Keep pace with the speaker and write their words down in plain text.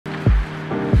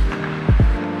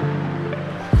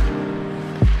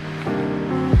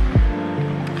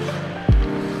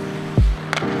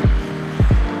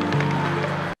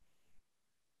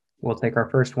We'll take our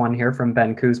first one here from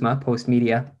Ben Kuzma, Post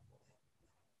Media.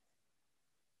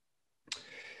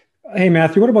 Hey,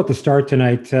 Matthew, what about the start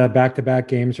tonight? Back-to-back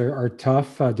games are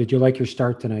tough. Did you like your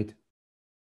start tonight?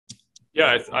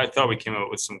 Yeah, I thought we came out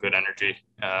with some good energy.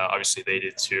 Obviously, they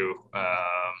did too.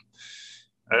 I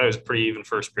thought it was a pretty even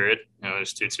first period. It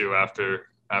was 2-2 after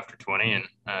 20, and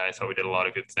I thought we did a lot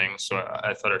of good things. So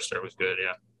I thought our start was good,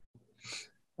 yeah.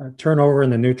 Turnover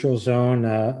in the neutral zone.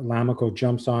 Lamico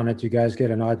jumps on it. You guys get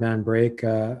an odd man break.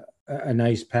 A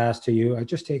nice pass to you.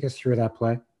 Just take us through that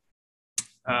play.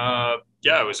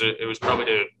 Yeah, it was a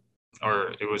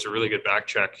really good back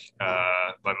check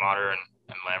by Motter and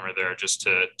Lammer there just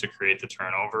to create the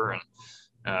turnover. And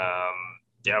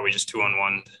yeah, we just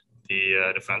 2-on-1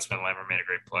 the defenseman. Lammer made a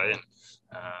great play and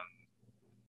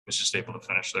was just able to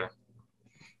finish there.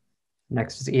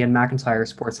 Next is Ian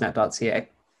McIntyre, Sportsnet.ca.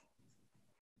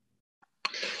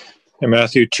 And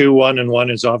Matthew,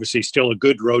 2-1-1 is obviously still a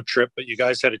good road trip, but you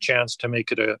guys had a chance to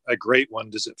make it a great one.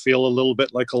 Does it feel a little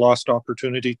bit like a lost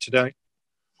opportunity today?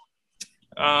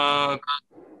 Yeah,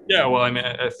 well, I mean,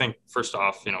 I think first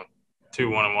off, 2-1-1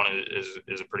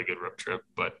 is a pretty good road trip,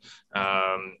 but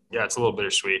yeah, it's a little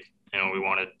bittersweet. We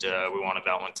wanted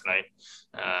that one tonight,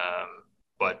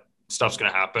 but stuff's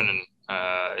gonna happen, and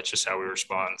it's just how we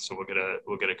respond. So we'll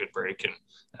get a good break and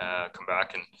come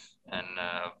back and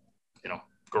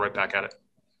go right back at it.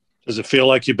 Does it feel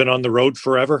like you've been on the road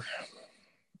forever?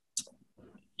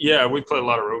 Yeah, we play a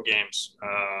lot of road games,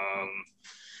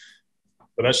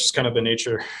 but that's just kind of the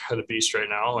nature of the beast right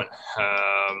now. And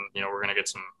we're gonna get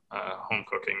some home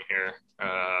cooking here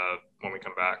when we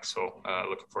come back. So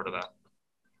looking forward to that.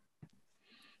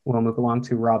 We'll move along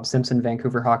to Rob Simpson,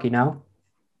 Vancouver Hockey Now.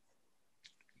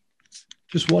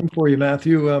 Just one for you,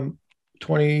 Matthew.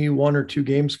 21 or 2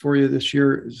 games for you this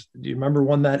year. Do you remember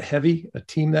one that heavy, a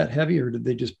team that heavy, or did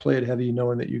they just play it heavy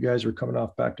knowing that you guys were coming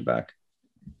off back-to-back?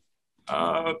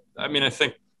 I mean, I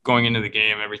think going into the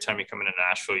game, every time you come into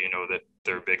Nashville, you know that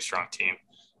they're a big, strong team.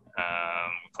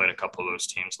 We played a couple of those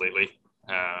teams lately.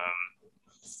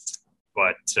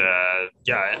 But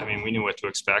yeah, I mean, we knew what to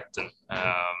expect, and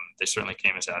they certainly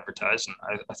came as advertised, and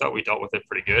I thought we dealt with it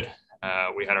pretty good.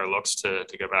 We had our looks to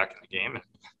get back in the game, and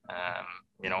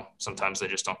sometimes they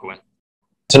just don't go in.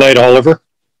 Tonight, Oliver?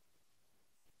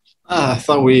 I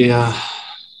thought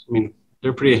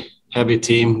they're a pretty heavy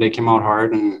team. They came out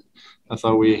hard, and I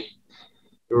thought we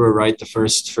were right the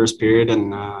first period,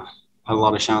 and had a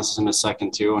lot of chances in the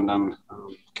second too, and then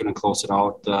couldn't close it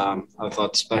out. I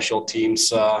thought special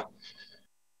teams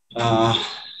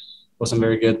wasn't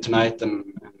very good tonight,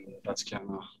 and that's kind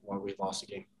of why we lost the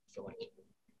game, I feel like.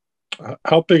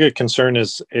 How big a concern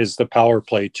is the power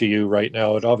play to you right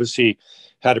now? It obviously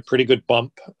had a pretty good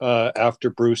bump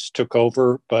after Bruce took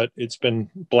over, but it's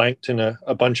been blanked in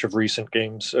a bunch of recent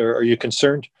games. Are you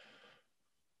concerned?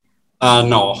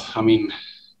 No, I mean,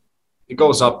 it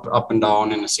goes up and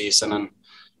down in the season,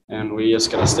 and we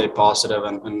just gotta stay positive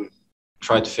and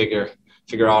try to figure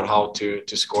out how to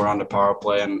score on the power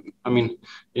play. And I mean,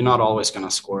 you're not always gonna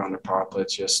score on the power play.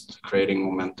 It's just creating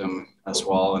momentum as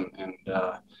well, and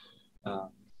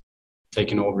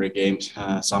taking over the games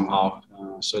somehow.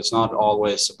 So it's not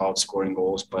always about scoring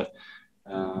goals, but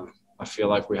I feel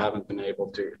like we haven't been able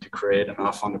to create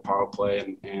enough on the power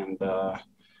play, and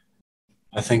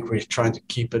I think we're trying to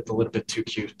keep it a little bit too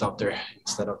cute out there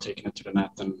instead of taking it to the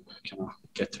net and kind of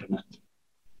get to the net.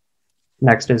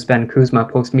 Next is Ben Kuzma,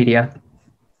 Post Media.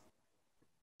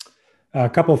 A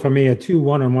couple from me. A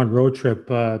 2-1-1 road trip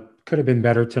could have been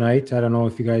better tonight. I don't know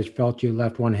if you guys felt you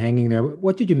left one hanging there.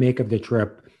 What did you make of the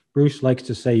trip? Bruce likes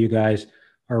to say you guys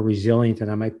are resilient, and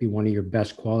that might be one of your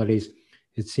best qualities.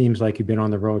 It seems like you've been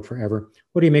on the road forever.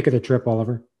 What do you make of the trip,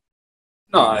 Oliver?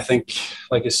 No, I think,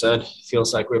 like you said, it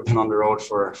feels like we've been on the road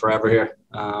for forever here.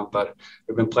 But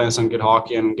we've been playing some good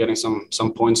hockey and getting some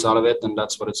points out of it, and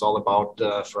that's what it's all about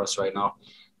for us right now.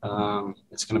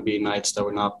 It's going to be nights that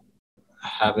we're not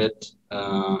have it,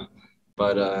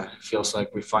 but it feels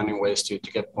like we're finding ways to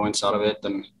get points out of it,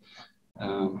 and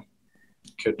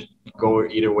could go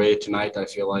either way tonight, I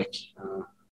feel like.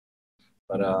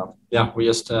 But yeah, we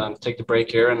just take the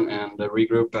break here and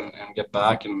regroup and get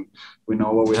back. And we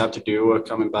know what we have to do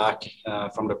coming back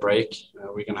from the break.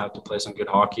 We're going to have to play some good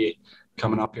hockey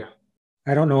coming up here.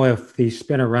 I don't know if the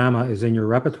spinorama is in your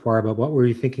repertoire, but what were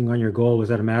you thinking on your goal? Was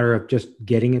that a matter of just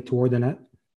getting it toward the net?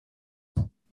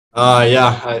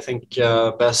 Yeah, I think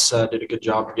Bess did a good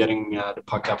job getting the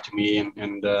puck up to me,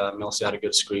 and Mills had a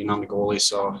good screen on the goalie.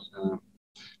 So I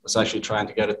was actually trying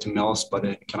to get it to Mills, but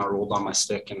it kind of rolled on my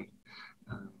stick and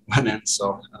went in.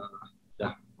 So yeah,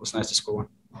 it was nice to score one.